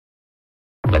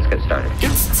Let's get started.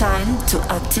 It's time to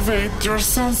activate your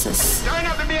senses. Turn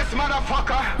up the bass,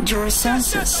 motherfucker. Your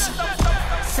senses.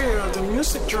 Feel the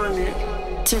music journey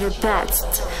to the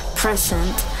past,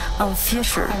 present, and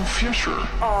future.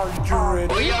 Are you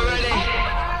ready? We are ready.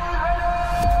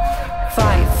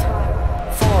 5,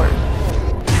 4,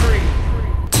 3,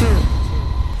 2,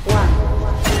 1.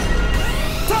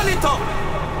 Turn it up.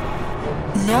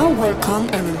 Now welcome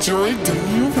and enjoy the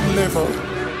new level.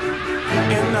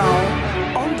 And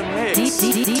now on the mix,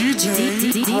 DJ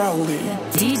Raulin.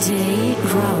 DJ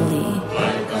Raulin.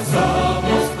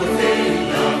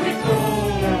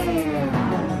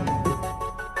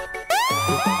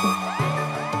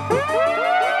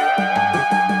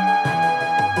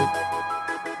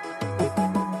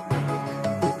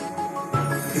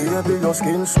 Baby, your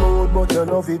skin smooth, but your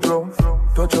love it rough.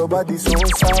 Touch your body so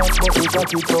soft, but you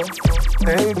got it tough.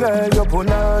 Hey girl, you put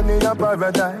on in your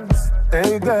paradise.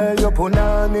 Hey girl, you put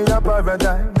on in your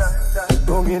paradise.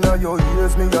 Don't in your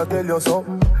ears, me I tell you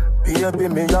something. Baby,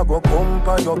 me I go pump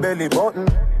on your belly button.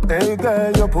 Hey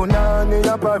girl, you put on in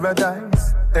your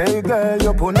paradise. Hey girl,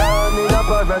 you put on in your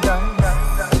paradise.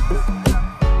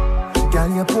 Girl,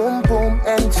 you pum pum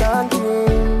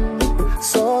enchanting,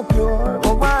 so pure,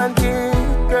 romantic.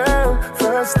 Girl,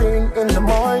 first thing in the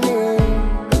morning,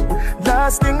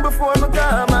 last thing before I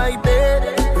go my bed.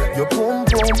 Your pum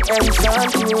pum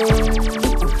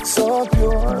enchanting, so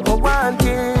pure,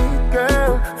 romantic.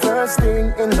 Girl, first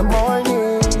thing in the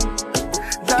morning.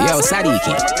 Yo,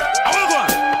 Sadiki.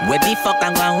 Where the fuck I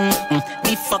want?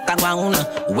 The fuck I want?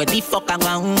 Where the fuck I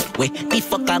want? Where the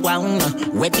fuck I want?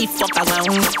 Where the fuck I want?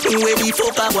 Where the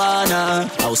fuck I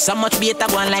want? Oh, so much better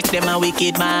one like them a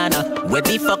wicked man. Where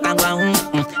the fuck I want?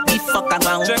 The fuck I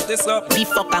want? Check this up. The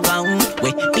fuck I want?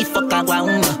 Where the fuck I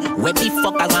want? Where the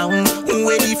fuck I want?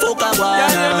 Where the fuck I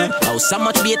want? Oh, so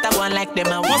much better one like them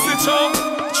a What's it show?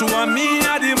 True and me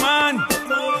a the man.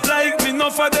 Like me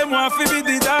enough of them want to be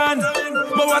the dan.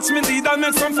 But watch me lead and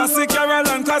make some fussy Carol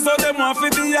and cause all them want to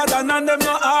be a dan and them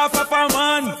not half of a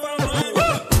man.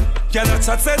 Girl a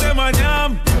chat say them a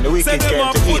yam. Say them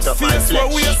a put face where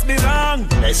waist belong.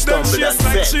 Them chase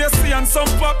like Shenseea and some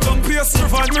pop down pace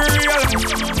River Muriel.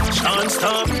 Can't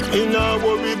stop, me nah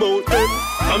worry about them.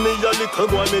 And me a little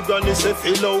boy, me granny say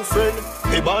fellow friend.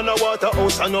 Me born a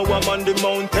waterhouse and now I'm on the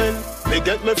mountain. Me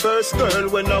get me first girl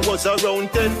when I was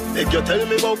around 10. If you tell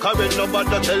me about Karen,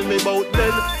 nobody tell me about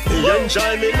them. Me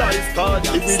enjoy me life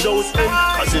party without end.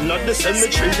 Cause in the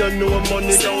cemetery you know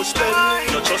money don't spend.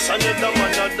 You just another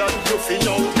man that you feel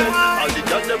out then. All the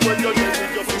girls them when you know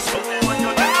you feel something when you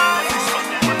know.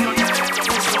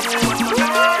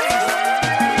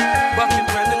 Back in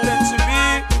when the century,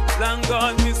 long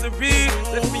gone misery.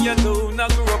 Left me alone, I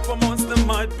grew up amongst the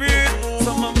mud breed.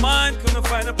 So my mind couldn't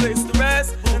find a place to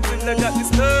rest. Until I got this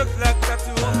thug like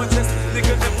tattoo on my chest.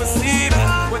 Nigga never see me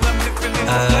when I'm living in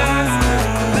the past.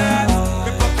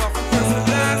 We pop off from first to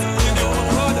last. You know my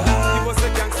brother, he was a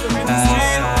gangster in the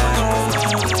street.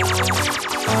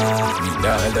 Me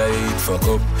nah like fuck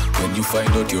up. When you find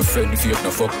out your friend fake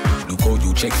no fuck. Look how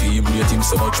you check for him, rate him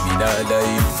so much. Me nah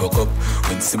like fuck up.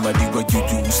 When somebody what you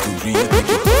used to read, make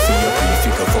you coffee up. If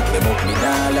you can fuck them up, me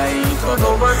nah like fuck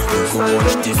up. Look how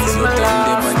much things you tell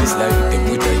them and it's like them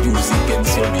with a use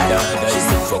against you. Me nah like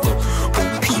fuck up. Oh,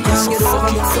 people so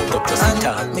fucking fucked up just in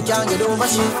time. Me can't get over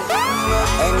shit.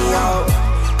 Anyhow,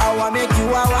 I wanna make you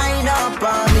a wind up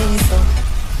on me, so.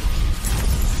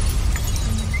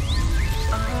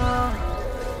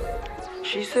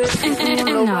 She said,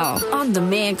 and now on the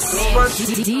mix,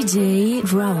 DJ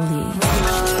Ryley.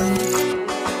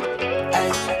 Hey,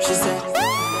 she said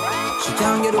she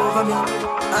can't get over me,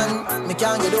 and me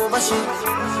can't get over shit.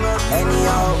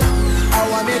 Anyhow, I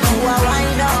wanna make you a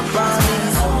wind up on me,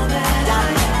 so that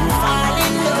you fall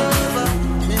in love.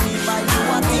 Maybe by you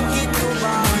I think it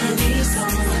over.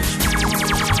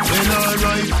 Well,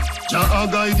 alright, Jah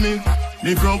guide me,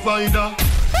 the provider.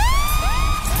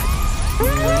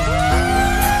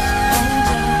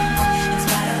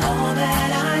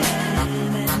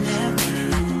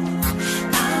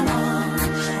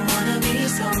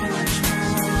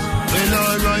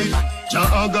 Alright,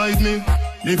 Jah guide me,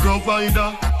 the provider.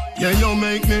 Yeah, you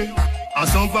make me a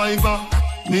survivor.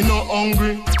 Me no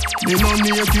hungry, me no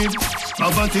naked.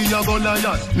 Poverty a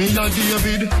Goliath, me a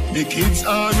David. The kids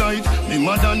alright, me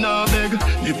mother na beg.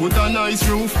 Me put a nice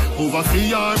roof over for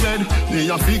your head. Me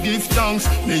a fi give thanks,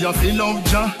 me a fi love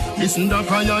Jah. Listen the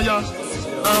prayer, yeah.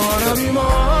 I wanna be more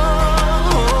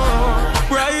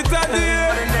brighter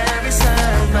day. than every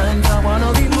segment. I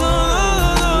wanna be more.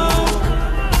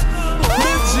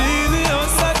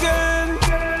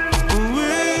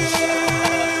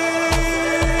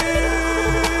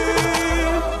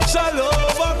 Shall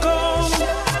over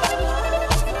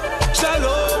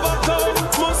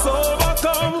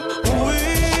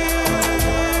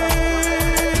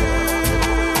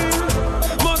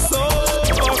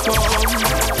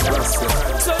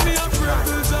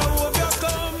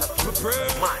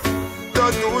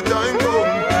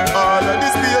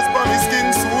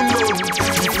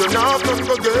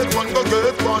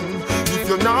fun. If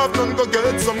you not have none, go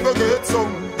get some, go get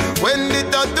some. When the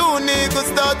tattoo nigga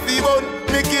start fi bun,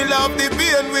 me kill off the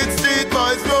pain with street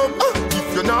boys rum. If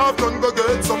you not have none, go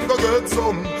get some, go get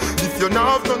some. If you not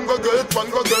have none, go get one,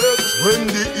 go get. When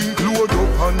the ink load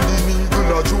up and the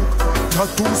needle a juke,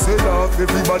 tattoo sell off,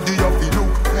 everybody have to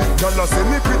look. Gyal say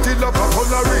me pretty like a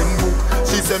coloring book.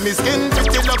 She say me skin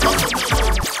pretty like a.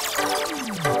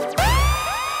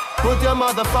 Put your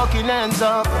motherfucking hands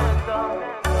up.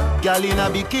 Gyal in a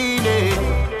bikini.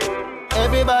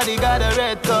 Everybody got a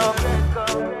red cup.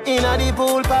 In a the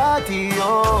pool party,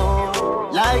 oh.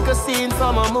 Like a scene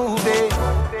from a movie.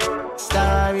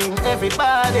 Starring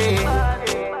everybody.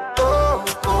 Oh,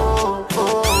 oh,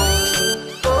 oh.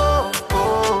 Oh,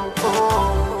 oh,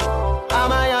 oh. A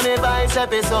Miami Vice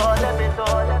episode.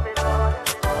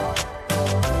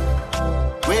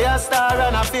 We a star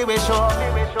and a feel we show.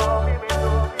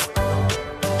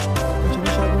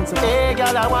 Hey,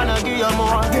 girl, I wanna give you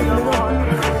more.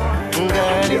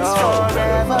 Girl, it's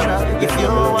forever. If you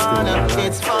wanna,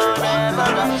 it's forever.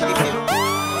 If you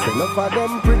enough of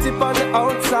them pretty on the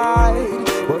outside,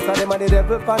 most of them are the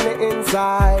devil on the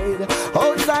inside.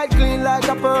 Outside clean like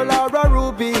a pearl or a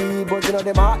ruby, but you know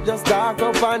them heart just dark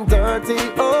up and dirty.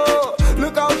 Oh,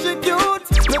 look how she cute,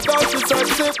 look how she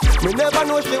sexy. Me never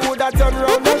know she woulda turn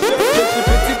round and shake. She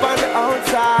pretty on the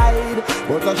outside,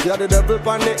 but she are the devil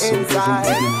on the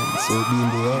inside.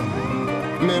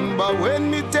 Remember when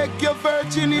me take your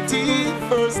virginity,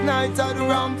 first night at the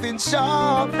ramping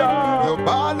shop. You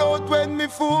ball out when me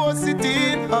force it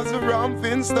in, as the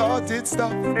ramping started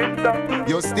stop.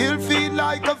 You still feel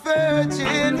like a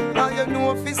virgin, and you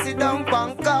know if you sit down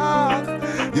Bangkok.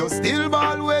 You still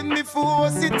ball when me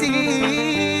force it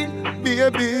in.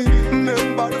 Baby,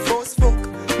 remember the first fuck,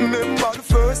 remember the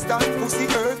first time pussy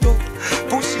hurt up.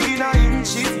 Push in a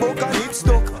inch, it buck and it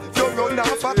stuck. You run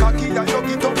off a cocky and you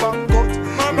get up and cut.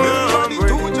 Remember the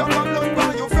two jump and blood by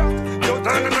your frack. You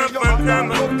tell me your hand and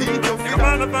go deep your feet. 2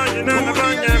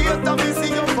 days later me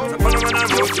see you come.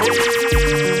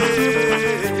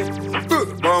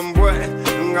 Bomboué,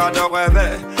 ngada rêve,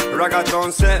 Ragga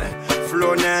Tonseh,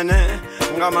 flow nene,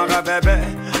 ngamara bébé.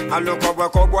 Allo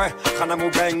cowboy, kana mu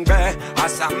bang bang,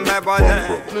 asambe bone.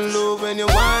 Love when you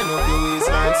wind up your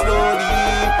waistline slowly.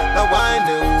 The wine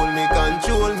they hold me,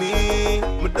 control me.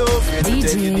 My dove DJ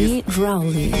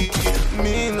Raulin.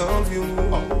 Me love you.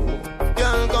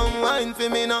 Girl, come wine for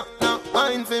me now,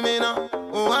 wine for me now,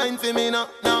 wine for me now,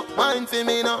 wine for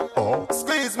me now.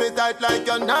 Squeeze me tight like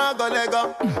your naga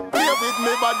lega. Play with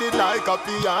me body like a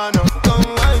piano.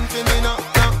 Come wine for me now,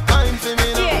 wine for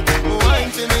me now,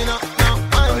 wine for me now.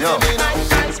 Yo. Me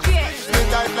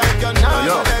tight like your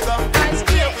naga lega.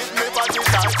 Play with me body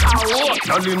like.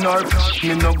 Girl in her,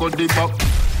 me no go deep up.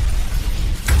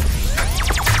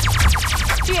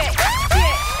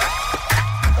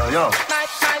 Yo.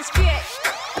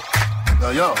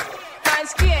 Yo.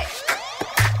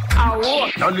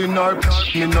 Girl in her,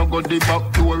 me no go the back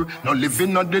door. No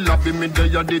living at the lobby, me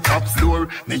there at the top floor.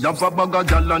 Me have a bag of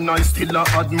gyal and I still a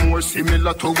add more.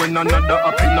 Similar to when another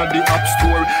up in the app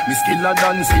store. Me still a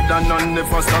dance it and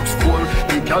never stop score.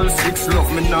 The gyal 6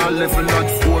 love me now level at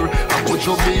 4. I put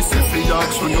your base if you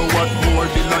ask, so know what more.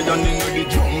 The lion in the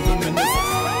jungle, me never.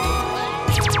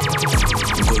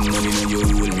 Gun money in your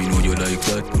hole, me know you like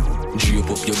that.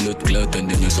 Shape up your blood clot and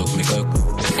then you suck me cock.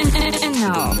 And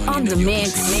now, on the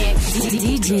mix,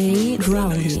 DJ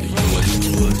Ryley.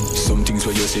 Some things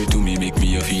what you say to me make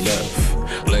me a feel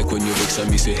laugh. Like when you vex and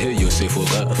me say, hey, you say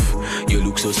fuck off. You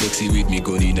look so sexy with me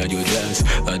gun in at your glass.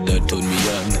 And that turn me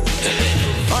on.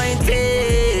 Point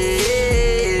fade.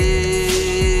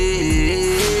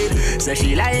 So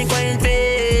she like point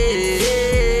fade.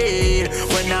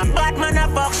 When I'm bad man a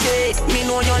fuck shit, me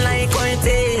know you like point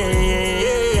fade.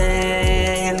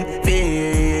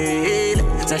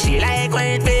 So she like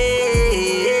when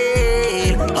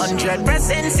fade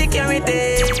 100%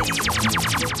 security.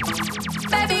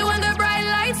 Baby, when the bright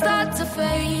lights start to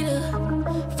fade,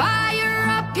 fire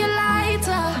up your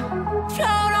lighter,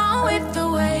 float on with the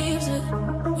waves.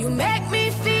 You make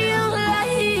me feel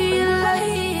like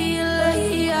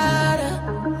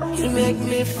you make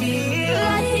me feel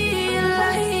like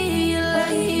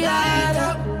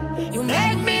you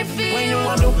make me feel. When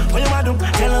you want to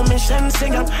tell a mission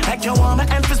singer, like you want my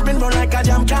emphasis spin roll like a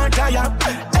jam can't tire.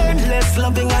 Endless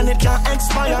loving and it can't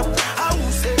expire. I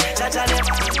will say that I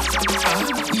never.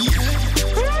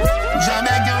 Jah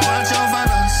beg you watch over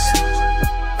us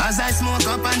as I smoke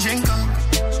up and drink up.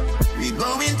 We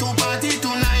going to party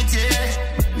tonight, yeah.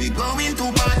 We going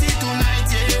to party tonight,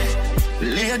 yeah.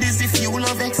 Ladies, if you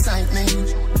love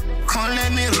excitement, come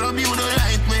let me rub you the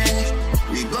right way.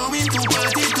 We going to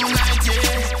party tonight,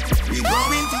 yeah. We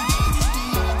going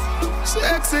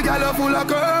pussy girl full of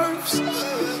curves.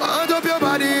 Hand up your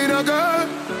body in a girl.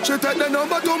 She take the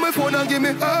number to my phone and give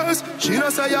me hers. She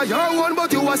not say you're your one,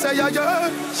 but you a say you're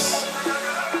yours.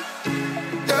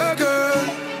 Yeah, girl.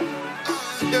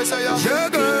 Yes, I am. Yeah,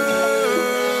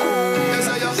 girl. Yes,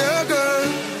 I am. Yeah, girl.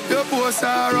 You post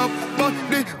her up, but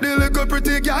the little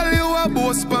pretty girl you a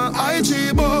boast pan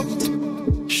IG book.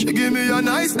 She give me a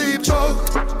nice deep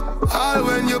choke. All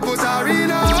when you put her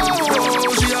in a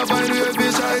hole, she a find a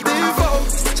fish I default.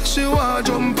 She want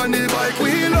jump on the bike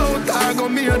wheel out. I go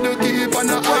me and the keep on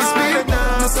the high speed.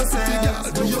 Mr. City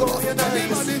girl, do you know your daddy? You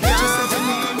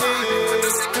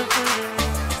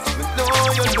know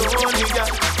you're lonely,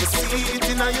 girl. You see it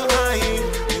in your mind.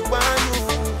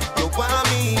 You want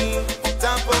me.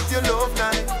 Top up your love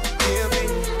line, baby.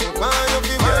 Why you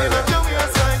be wearing up your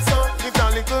waistline so? If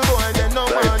that little boy then no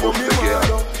one you me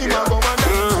want. He might go and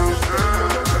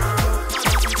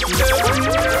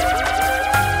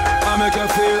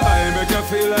I make you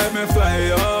feel like me fly,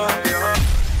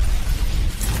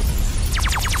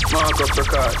 Mark up the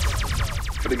card.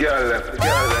 For the girl left,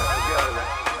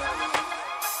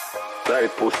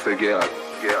 Tight pussy girl.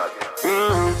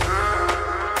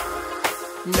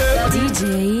 DJ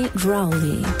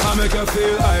Ryley. I make you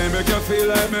feel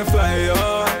like me fly,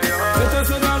 Let us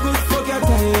have a good fuck your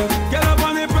time. Get up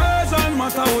on the person,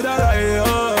 matter who that lie,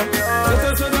 Let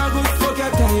us have a good fuck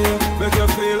your time. Make you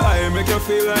feel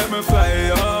like me fly,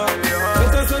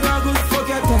 Let us have a good fuck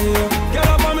your time. Get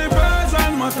up on the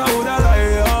person, matter who that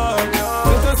lie,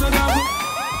 Let us have a good.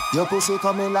 Your pussy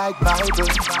coming like Bible.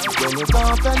 When you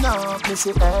open up, me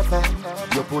see heaven.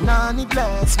 Your punani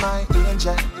bless my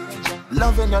angel.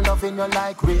 Loving you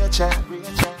like Rachel.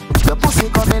 Your pussy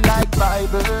coming like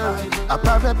Bible. A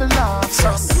parable of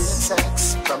some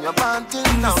sex. From your panty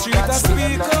now that's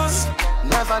seamless.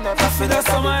 Never feel that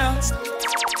somewhere.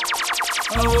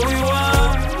 Oh, we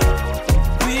want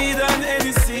weed and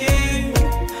anything,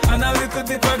 and a little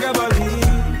bit of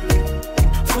gabaline.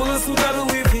 Full of suit of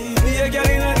Louis V. Be a girl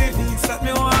in a divis. Let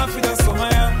me want for the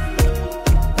summer.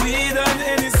 Weed and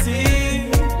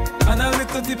anything, and a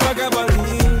little bit of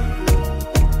gabaline.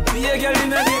 Be a girl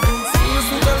in a divis. Full of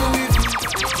suit of Louis V.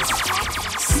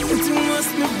 Something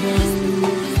must be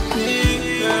wrong.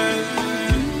 Yeah.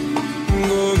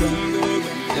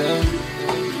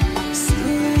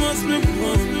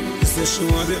 She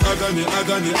want the agony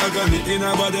in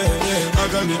her body.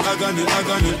 Agony.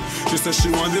 She said she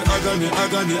want the agony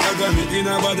in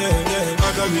her body.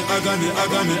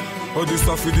 Agony. Oh, this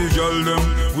stuff with the girl them,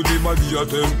 with the body you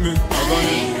tempt me.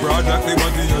 Agony, broad like the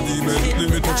body you demon. Let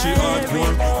me touch it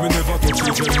hardcore, me never touch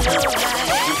it gently.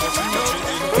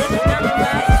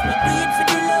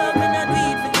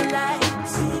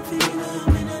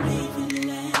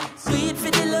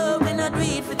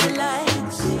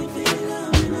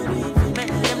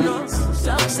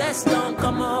 Success don't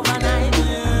come overnight.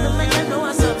 No make you know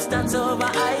a substance over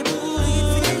hype. Do it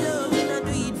for the love, and I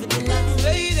do it for the life.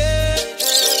 Lady,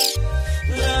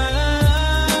 la la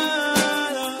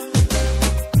la.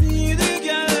 Need the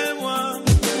girl them want.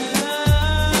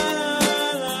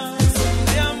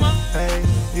 Hey,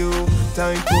 you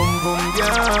tight boom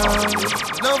girl.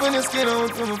 Loving your skin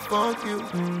out from fuck you.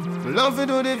 Love to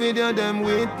do the video them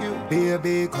with you.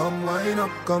 Baby, come wind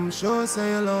up, come show say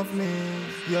you love me.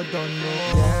 You don't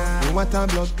know. Yeah. You want a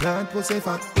blood clot pussy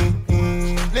fat.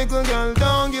 Little girl,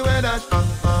 don't give her that.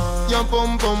 Your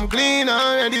pum clean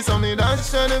already. So me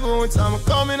dash on the boots. I'm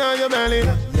coming on your belly.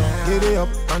 Yeah. Get it up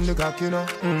on the cock, you know.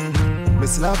 Me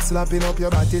slapping up your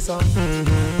body, so.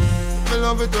 Me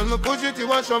love it when me push it,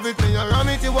 you a shove it. Me a ram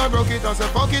it, you a broke it. I say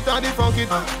fuck it, I fuck it.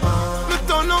 Me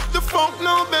turn up the funk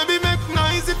now, baby. Make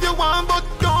nice if you want, but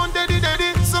don't daddy.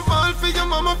 Some ball for your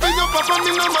mama, for your papa.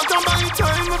 Me no matter by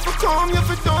time. If you come, if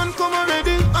you don't come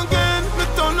already. Again, me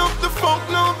turn up the funk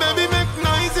now, baby. Make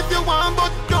nice if you want,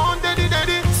 but don't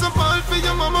daddy. Some ball for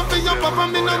your mama, for your papa.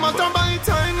 Me no matter by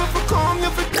time. If you come,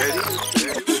 if you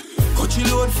don't. Coachy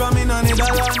load from in a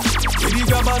Netherland. Baby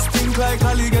grabbers think like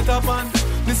Ali get up on.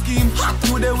 The scheme hot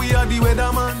today, we are the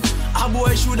weatherman. A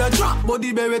boy shoulda drop, but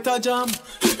the beretta jam.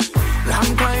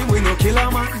 Long time we no kill a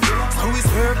man. So we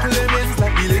circle elements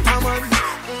like the little man.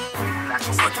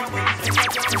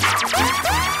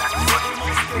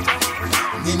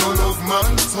 Me no love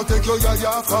man, so take your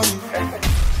yaya from me.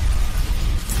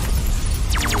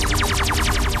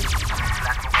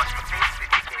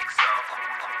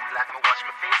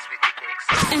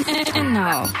 And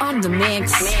now, on the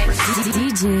mix,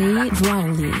 DJ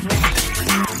Ryley.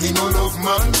 Me no love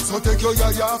man, so take your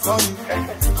yaya for me.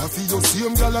 I feel your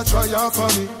same girl a try for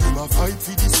me. Him a fight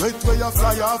for the sweat where you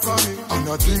fly for me. And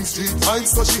a drink street fight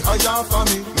so she higher for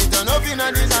me. Me turn up in a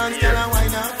the dance, girl a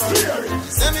wine for me.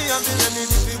 Say me have the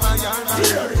remedy for my yarn.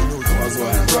 You know you was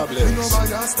one problem. Me no buy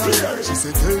your style. She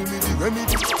said tell me the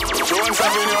remedy. Jones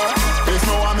Avenue. If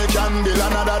no one me can build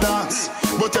another dance.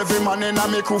 But every man in a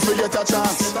me crew fi get a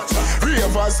chance.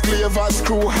 Ravers, clavers,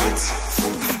 crew hats.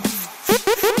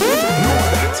 Know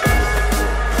that.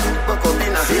 Buck up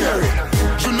in a theory.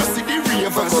 You know see the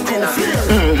ravers, crew fear.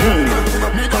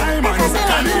 Me diamonds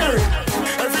can hear it.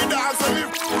 Every dance on me.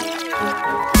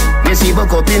 Me see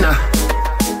buck up in a.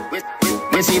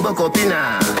 Me see buck up in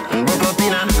a. Buck up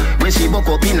in a. Me see buck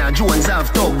up in a. Jones have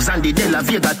thugs and the De La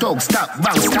Vega thugs. Stop,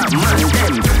 bang, stop, man,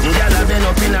 them. Gyal have been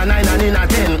up in a 9 and in a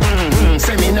 10.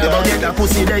 Say me never get a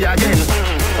pussy there again.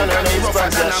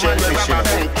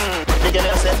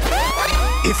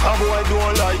 If a boy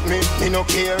don't like me no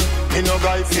care. Me no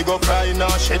guy fi go cry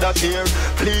nor shed a tear.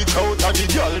 Bleach out of the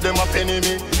girl, them a penny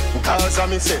me. Cause I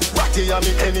me say, Ratty a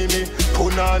me enemy.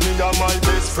 Punani a my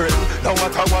best friend. Now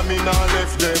what I want me now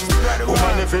left them.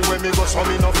 Woman everywhere me go so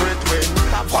me no fret when.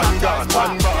 One gun,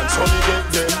 one band, so me get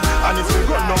them. And if we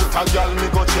run out a girl, me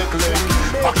go check them.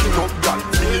 Back it up, girl,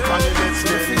 feel it on the left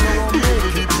them. Deal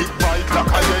with the big bike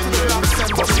like a engine.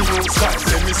 But see you start,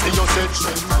 let me see your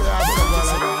section.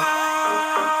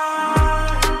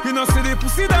 You know see the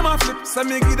pussy them a flip, so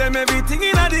me give them everything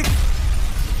in a dick.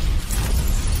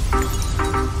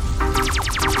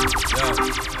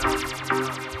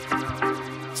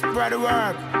 Spread the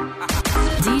word.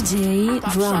 DJ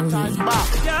Raulin.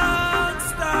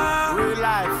 Real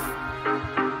life.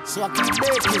 So I can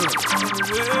make it.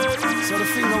 So the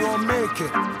finger won't make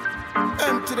it.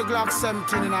 Empty the Glock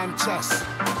 17 in my chest.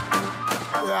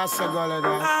 Yeah, I say go like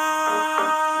that.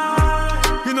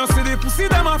 You know see the pussy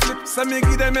them a flip, so me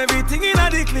give them everything in a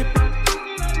the clip.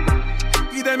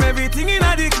 Give them everything in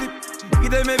a the clip.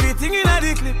 Give them everything in a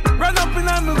the clip. Run up in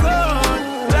on the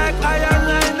gun, like I am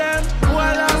line them. Who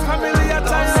I lost family, I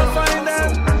try to find them.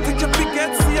 Take your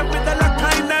picket, see up with the lock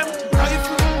kind them.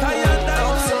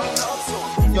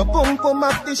 Your boom boom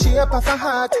up the shape of a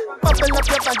heart. Bubble up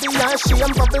your body and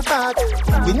shame bubble back.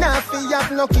 We not fi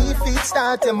have no key feet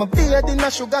start. I'm a beard in a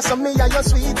sugar, so me are your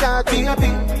sweetheart. Baby,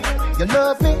 you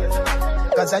love me,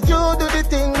 cause I you do the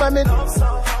thing when me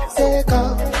take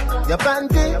off your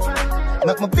panty.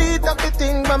 Make me beat up the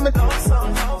thing when me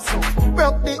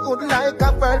broke the hood like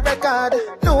a world record.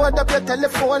 Load up your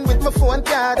telephone with my phone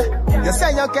card. You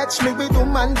say you catch me with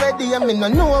woman ready, and me no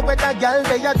know what a girl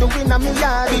they are doing on me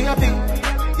yard. Baby,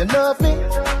 you love me,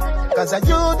 cause I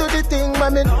you do the thing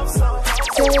when me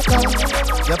take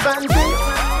off your panty.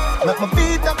 Make me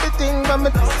beat up the thing when me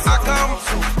I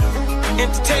come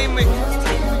entertainment.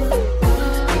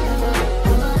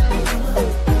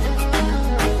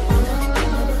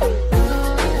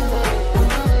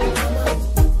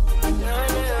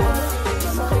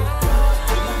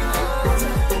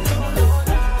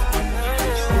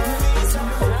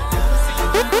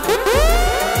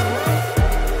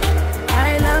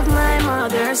 I love my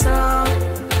mother so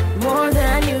more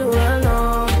than you will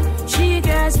know. She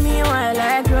guides me while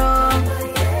I grow.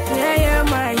 Yeah, you're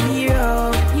my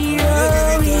hero,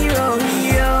 hero, hero,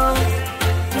 hero.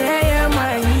 Yeah, you're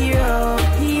my hero,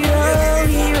 hero,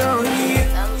 hero,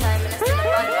 hero.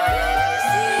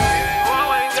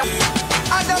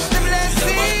 I just the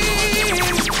blessing,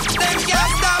 them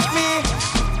can't stop me.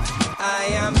 I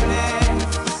am blessed.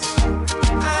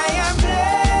 I am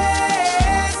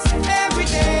blessed. Every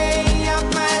day of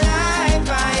my life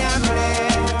I am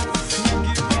blessed.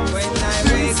 When I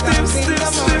wake up in the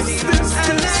morning and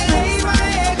I lay my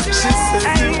head to rest,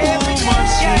 every day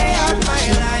of my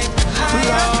life I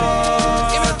am blessed.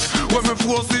 When me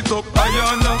force it up,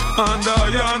 Ayana, and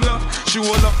Ayana, she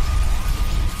will up.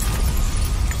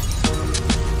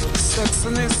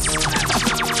 Sexiness.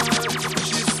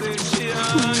 She said she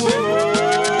had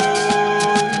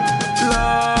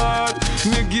Lord,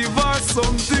 me give her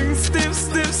something stiff,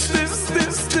 stiff, stiff,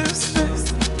 stiff, stiff, stiff.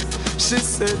 She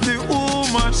said the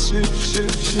woman shift.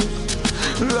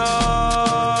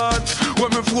 Lord, when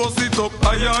me force it up,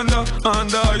 Ayana,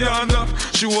 and Ayana,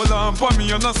 she will on for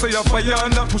me and I say a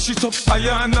Ayana. Push it up,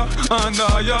 Ayana, and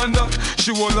Ayana,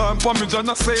 she will on for me and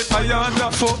I say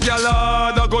Ayana. Fuck y'all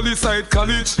hard, I go inside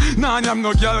college. Nah, I'm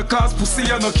no girl, cause pussy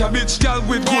and no cabbage. Girl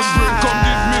with good brain, come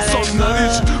give me some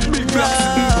knowledge. Big black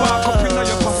sitting back up in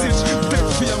your passage. Take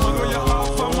fear, man, where you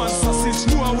half a man sausage.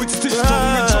 More with stitch,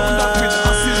 tongue, with John, that with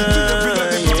acid. Do you feel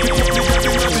like you pick up the head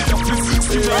in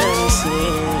the office?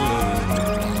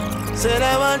 Said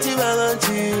I want you, I want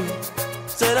you.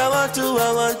 Said I want to,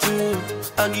 I want you.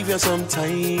 I I give you some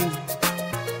time,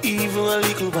 even a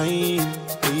little wine.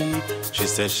 She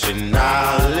says she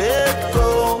not let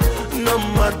go, no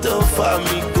matter for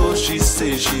me go. She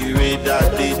says she read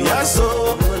that did ya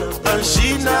so, and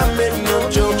she not make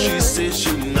no joke. She says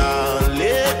she not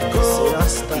let go,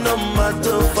 no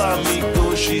matter for me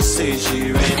go. She says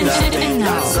she read that did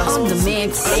ya so. On the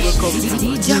mix,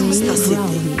 DJ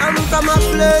Ryley. I'm from a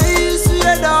place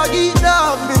where dog eat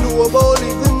dog. Me know about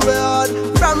living bad.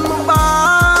 From my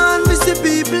barn, we see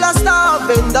people are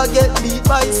starving. That get beat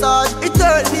by sword. It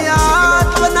hurt me hard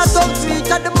when I talk sweet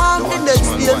at the mountain. Next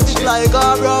day it's like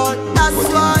a run. That's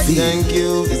why. Thank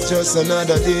you. It's just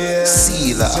another day.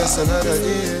 See that. It's just another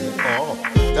day. Oh.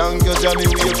 Thank you, Johnny.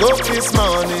 Wake up this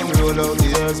morning. Roll out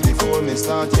the ears before me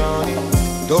start yawning.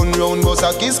 Don't round bus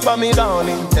a kiss for me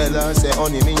darling. Tell her say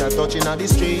honey me a touching at the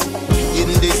street. In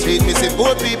the street me see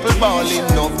poor people balling.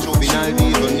 Enough juvenile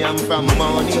people yam from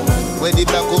morning. Where the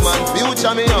black woman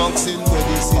future me oxen. Where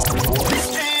the sister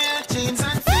jeans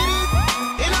and fitted.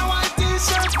 In a white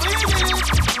t-shirt with it.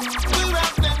 We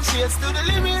wrap them shades to the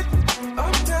limit.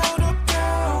 Up down, up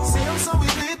down. See them so we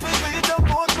bleed up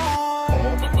both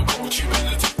more. My Gucci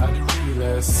belt are the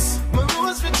realest. My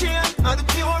rose for chain are the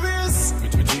purest.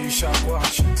 With my G-Shock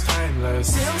watch, timeless.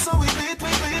 See them so we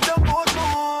bleed up both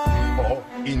more. Oh,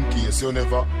 in case you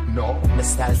never know. My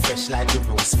style fresh like the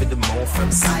rose for the more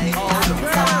from side.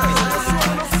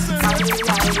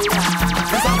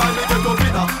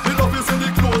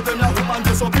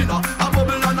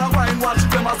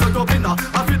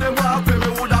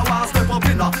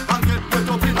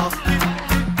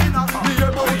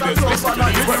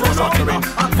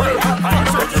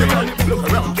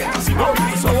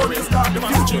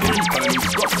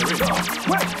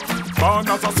 Born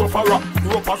as a sufferer,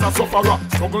 grew up as a sufferer,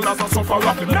 struggle as a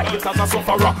sufferer, make it as a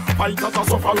sufferer, fight as a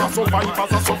sufferer, survive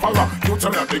as a sufferer. You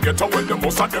tell me they get away, the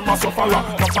most of them are sufferer.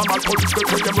 The formal police, they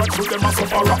tell them right through them a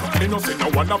sufferer. They no say no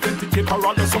one authenticate her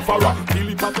as a sufferer. Feel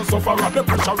it as a sufferer, the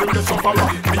pressure in the sufferer.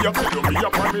 Me a tell you, me a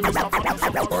prime minister for the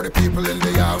sufferer. For the people in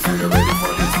the house, are you ready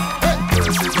for this?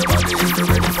 Just shake your body if you're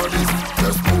ready for this.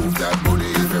 Just move that booty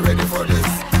if you're ready for this.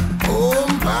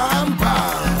 Boom, bam,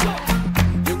 bam.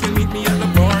 You can meet me at the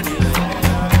party.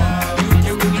 You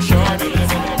can bring your shorty.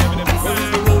 We'll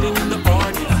be rolling in the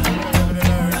party.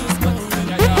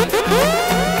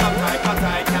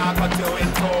 Cut, can't cut you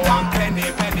into one penny,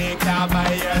 can't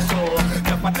buy your show.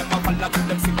 The for them, I follow to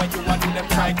them, see what you want to them.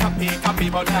 Try copy,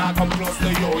 but now come close to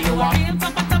you. You want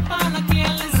tap on a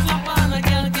girl, slap on a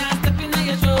girl, can't step in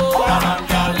your show.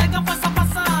 Like a pasa,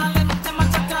 let them a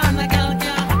chat on a girl,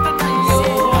 can't cut a you.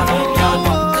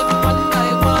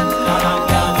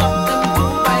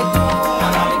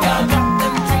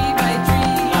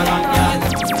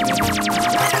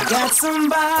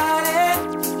 Somebody,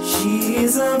 she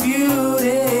is a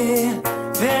beauty,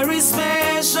 very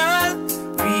special,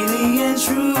 really and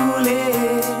truly.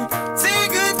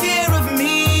 Take good care of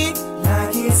me,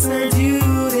 like it's her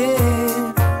duty.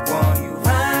 Won't you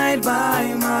ride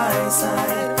by my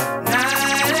side,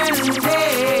 night and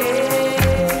day?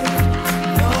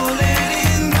 No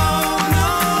letting go, no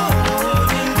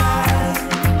holding back,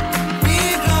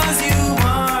 because you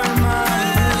are my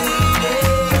lady.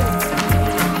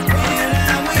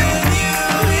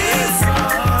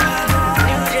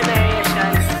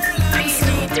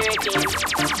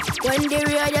 When the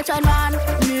radio turn on,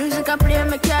 music I play,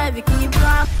 me carry keep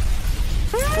on.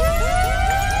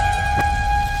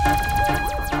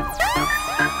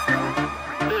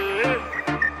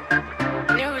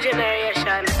 New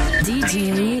generation.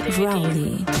 DJ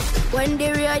Ryley. When the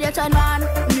radio turn on,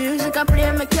 music I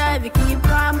play, me carry keep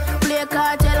calm. Play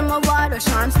Kartel, Mavado,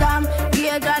 Shenseea.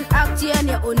 Gauge and Acting,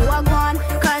 you only a Gwan.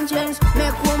 Konshens,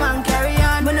 make woman carry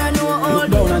on. When I know all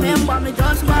this, remember me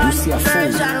just born.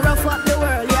 Version rough up the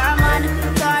world, yeah man.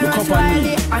 Tarrus,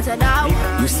 Ryley, after that.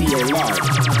 You see your Lord.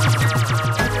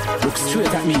 Look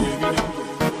straight at me.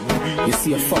 You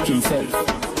see a fucking self.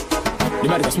 The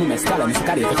body was moving style and it's a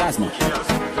cardiac plasma.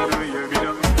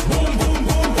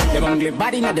 Them only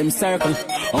body in them circle.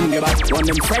 Only bad one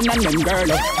them friend and them girl.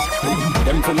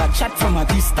 Them full of chat from a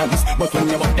distance. But when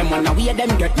you walk them on the way,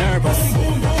 them get nervous.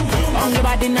 Only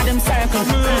body in them circle.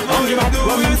 Only bad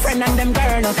one them friend and them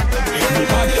girl. The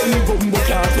body when you go book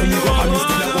out when you go on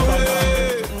still go back.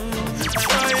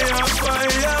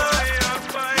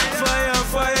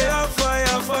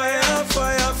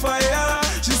 Fire.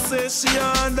 She says she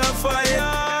under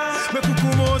fire. Make you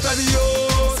come out of the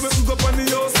house. Make you go up on the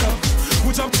house.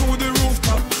 We jump through the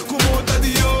rooftop. Come out of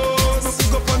the house. Make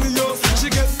you go up on the house. She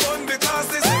get fun because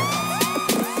this.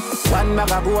 One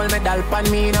bag of gold medal pan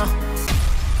me now.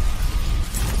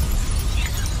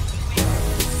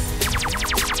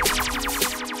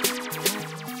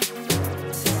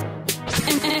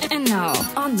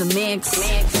 on the mix.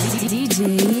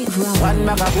 DJ Raulin. One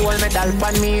bag of gold medal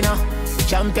pan me now.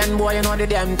 Champion boy, you know the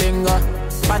damn thing.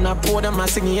 Pan a podium, I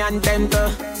sing the anthem.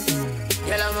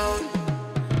 Yellow moon.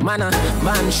 Man,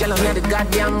 man, shell on the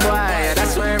goddamn boy.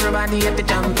 That's why everybody at the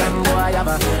champion boy. Have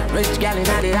a rich gal in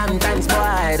the Hamptons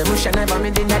boy. The bush never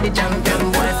made in the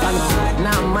champion boy.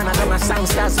 Now, man, I got my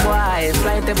songsters boy.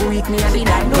 Flight every week, me at the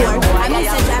goddamn boy. I need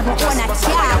to drive my own a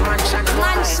car.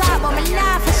 Man shop, but me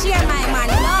laugh for share my man,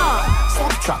 no.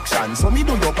 Subtraction, so me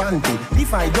do your panty.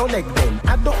 Divide your leg then,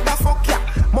 adopt the fuck ya.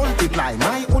 Multiply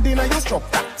my hood in your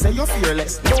structure. Say you're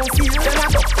fearless, no fear, tell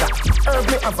a doctor. Herb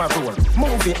me have a role,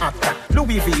 movie actor.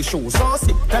 Louis V shoes, so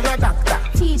sick, tell a doctor.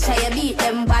 Teacher, you beat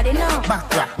them body now.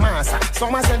 Backrack, massa,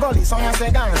 some a say gully, some a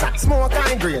say Gaza. Smoke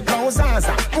high grade, no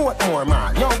Zaza. Portmore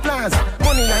mall, no plaza.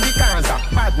 Money and the Kaza,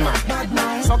 bad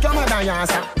man. So come a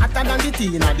dancer, hotter than the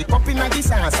Tina, the cup in the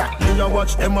salsa. Me a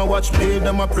watch, them a watch, play,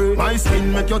 them a pray. My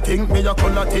skin make you think me a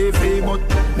color TV, but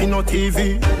me no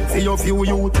TV. For your few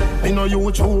youth, me no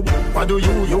YouTube. What do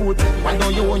you youth? What do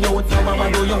you youth? What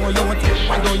do you youth?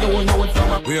 What do you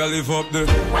youth? We a live up the.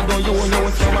 What do you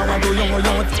youth? What do you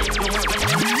youth?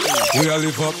 We a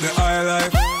live up the high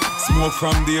life. Smoke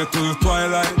from day till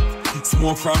twilight.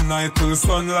 Smoke from night till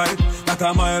sunlight. That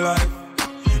a my life.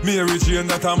 Mary Jane,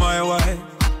 that a my wife.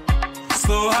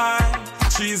 So high,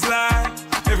 she's like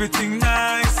everything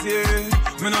nice, yeah.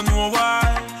 Me no know why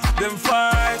them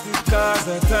fight it, cause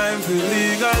the time to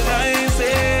legalize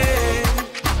it.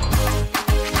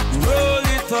 Roll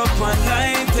it up and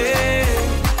light it,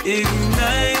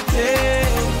 ignite it,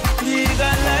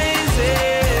 legalize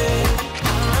it.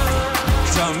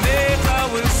 Jamaica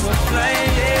will supply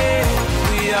it.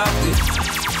 We have it.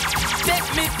 Take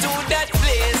me to that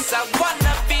place I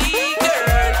wanna be,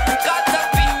 girl. Caught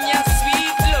up in your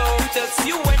sweet love, just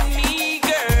you and me,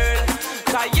 girl.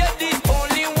 Cause you're the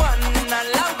only one I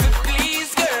love to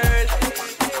please, girl.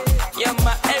 You're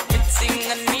my everything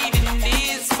I need in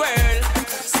this world.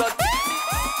 So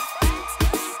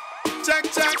check.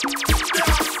 Yeah.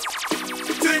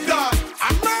 Ting dog.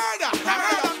 I'm murder.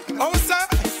 Oh, sir.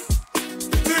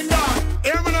 Ting dog.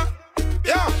 Hear me now?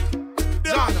 Yeah.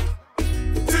 John.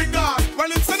 Ting dog.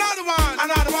 Well, it's another one.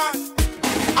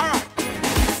 All right.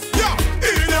 Yeah.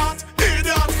 Idiot. Ting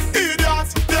dog. Idiot.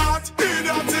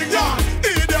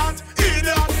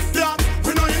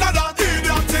 We know you know that.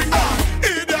 Idiot. Ting dog.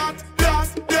 Idiot.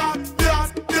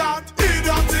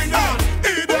 Ting dog.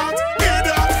 Idiot.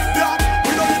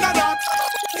 We know you know that.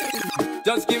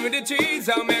 Just give me the cheese,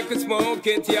 I'll make it smoke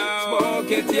it, yo.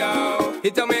 Smoke it, yo.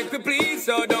 It'll make me please,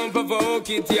 so don't provoke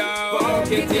it, yo.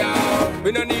 Poke it, yo.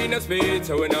 We don't need no speed,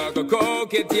 so we're not gonna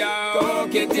coke it, yo.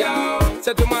 Coke it, yo.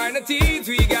 So to minor teens,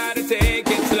 we gotta take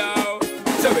it slow.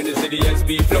 So in the city,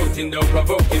 SB floating, don't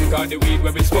provoking. Cause the weed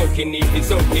where we smoking, need it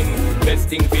soaking. Best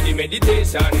thing for the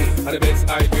meditation. And the best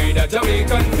high grade of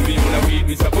Jamaican. We want the weed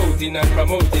we supporting and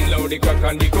promoting. Loud the crack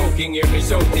and the coking, hear me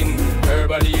shouting.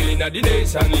 Herbal healing of the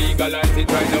nation. Legalize it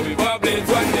right now, we vibrate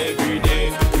one every day.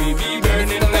 We be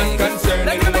burning and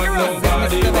concerning what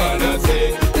nobody wanna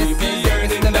say. We be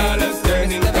earning dollars,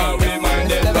 turning cause we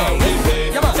minded bound we pay.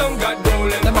 Some got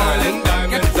gold and pearl and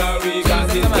diamonds, so we got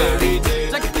it every day.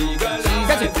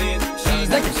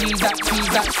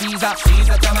 She's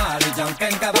a tamale,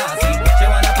 jumping kabasi. She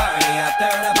wanna party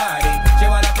after the party. She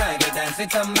wanna private dance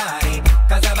with somebody.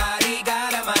 Cause her body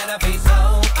got a mind of peace.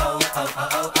 Oh.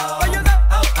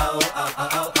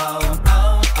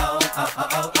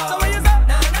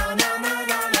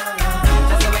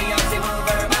 Just the way you see move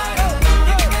her body.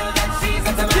 You can tell that she's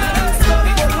a tamale.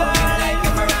 People moving like a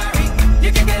Ferrari.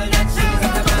 You can tell that she's a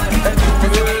tamale.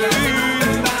 Just the way you see move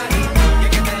her body. You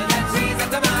can tell that she's a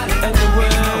tamale.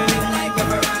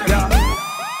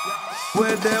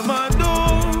 Where them a do,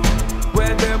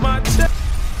 where them a check.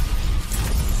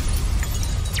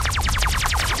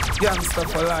 Youngster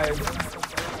for life.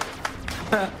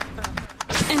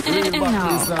 And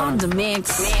now on the mix,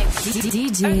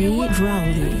 DJ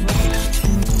Ryley.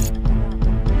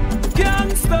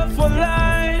 Youngster for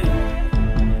life.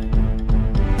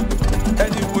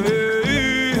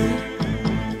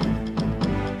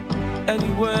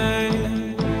 Anyway,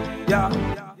 yeah.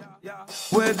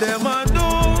 Where them a do,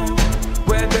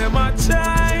 where them a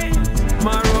try.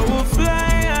 Tomorrow will fly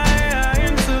high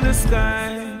into the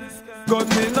sky. God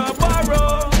me no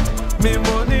borrow, me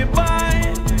money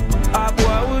buy. A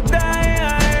boy will die.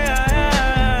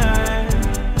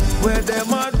 Where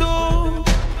them a do,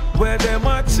 where them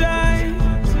a try.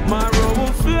 Tomorrow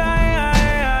will fly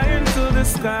high into the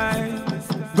sky.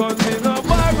 God me no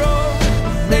borrow,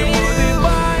 me money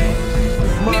buy.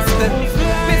 Tomorrow will fly.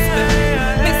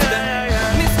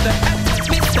 Mr.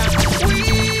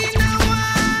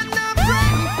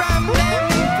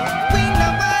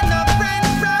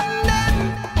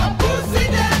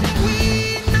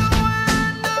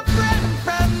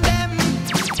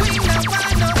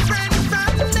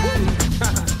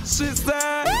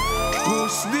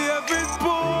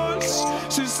 push.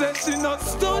 She said she not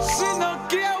stush, she not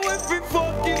care if we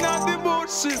fucking at the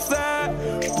bush. She said,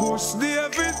 push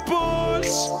David,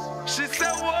 push. She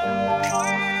said, what?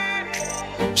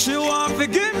 She want to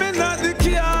give me not the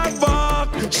car back.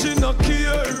 She not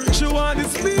care, she want the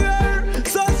spear.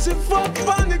 So she fuck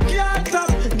on the car top.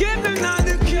 Give me not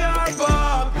the car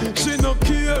back. She not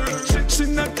care, she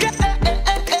not care.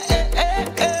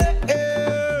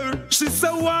 She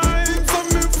said, why? So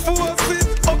me force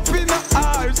it up in her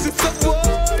eyes. She said,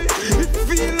 boy, it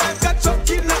feel like a chuck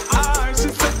in her eyes. She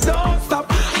said, don't stop.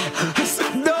 I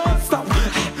said, don't stop.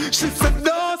 She said,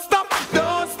 don't stop,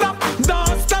 don't stop,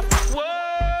 don't stop.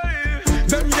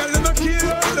 Them gyal no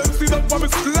care, them sit up on me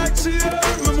like cheer.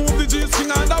 Me move the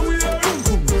G-string and the wear.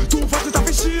 Too fat it a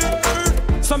fi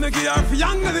share. So me give her fi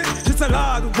angle it. She say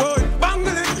lad, boy,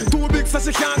 bangle it. Too big so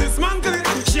she can't dismantle it.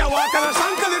 She a walk and a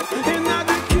shankle it. Inna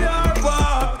the car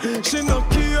bar, she no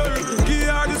care. Give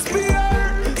her the spear.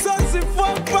 So she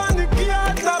fuck on the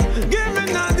car top. Give me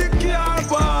na the car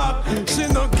bar. She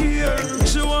no care.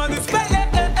 She want the spear.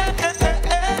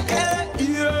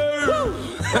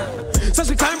 So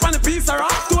she climb on the piece of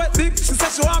rock to it dick. She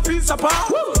said she want a piece of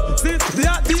pop. See, the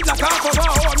heart beat like half of her.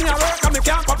 Oh, me a work and me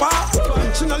can't pop up.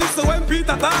 She no listen when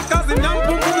Peter talk, cause him young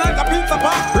boom boom like a pizza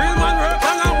pop. Real man work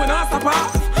and we not stop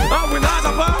off. And we not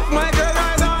stop off. My girl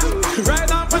ride on.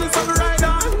 Ride on for the summer, ride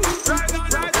on. Ride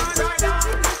on, ride on, ride on.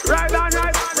 Ride on,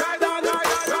 ride on, ride on, ride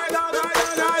on, ride on, ride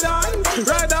on, ride on.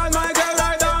 Ride on, my girl,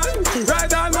 ride on.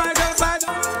 Ride on, my girl, ride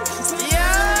on.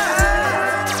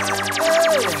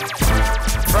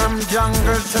 From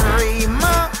jungle to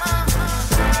Rima,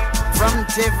 from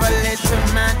Tivoli to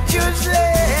Matthews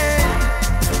Lane.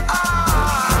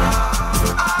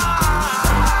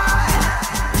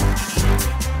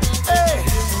 Hey.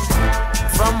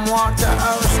 From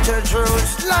Waterhouse to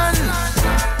Jerusalem,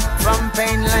 from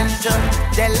Painland to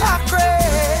Delacre.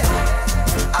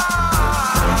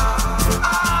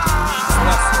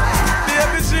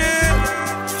 Baby G,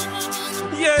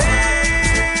 yeah.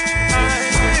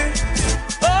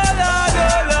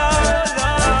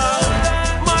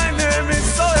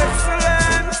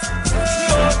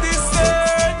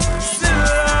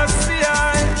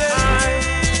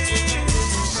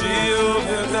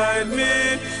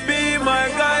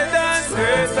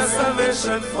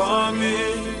 For me,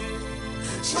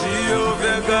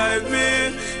 Jehovah guide me,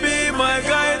 be my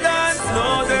guidance.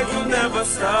 No, they could never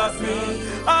stop me.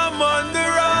 I'm on the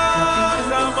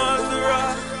rock, I'm on the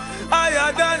rock.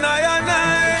 Higher than I and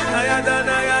higher than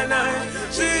I and I.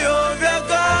 Jehovah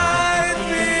guide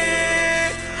me.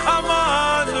 I'm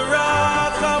on the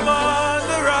rock, I'm on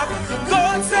the rock. Go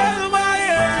tell my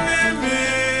enemy,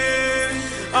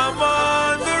 I'm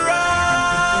on the rock.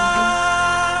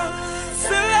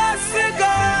 Celeste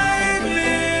guide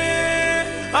me,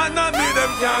 and I need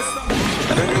them can't stop.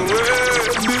 Anyway,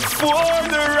 before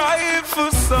the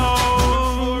rifle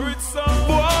sound,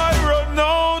 boy run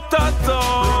out of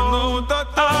town.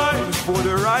 Before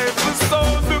the rifle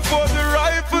sound, before the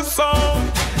rifle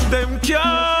sound, them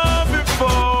can't be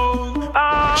found.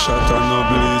 Shot on a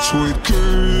bleach with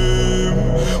cream,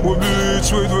 we bleach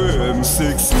with M16,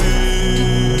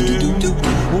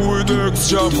 with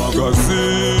extra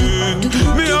magazine.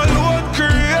 Me alone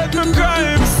create the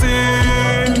crime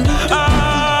scene.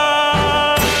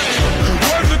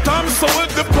 When the time so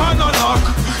with the pan and knock,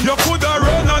 you coulda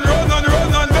run and run and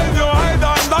run and then you hide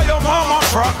under your mama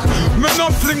frock. Me no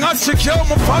fling a chick, you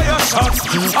me fire shot.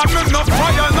 I me no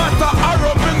fire, not a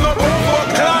arrow, me no bomb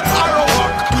clad arrow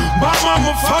walk. Mama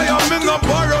me fire, me no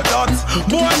borrow that.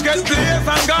 Boy get lazy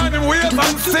and gone in ways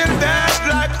and still dead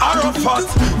like Arafat.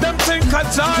 Them think a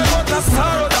joy but a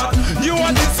sorrow that. You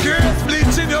a disgrace,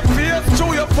 bleaching your face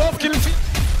through your fucking feet.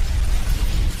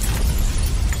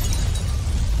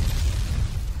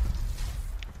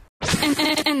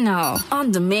 And now,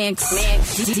 on the mix,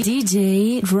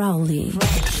 DJ Ryley.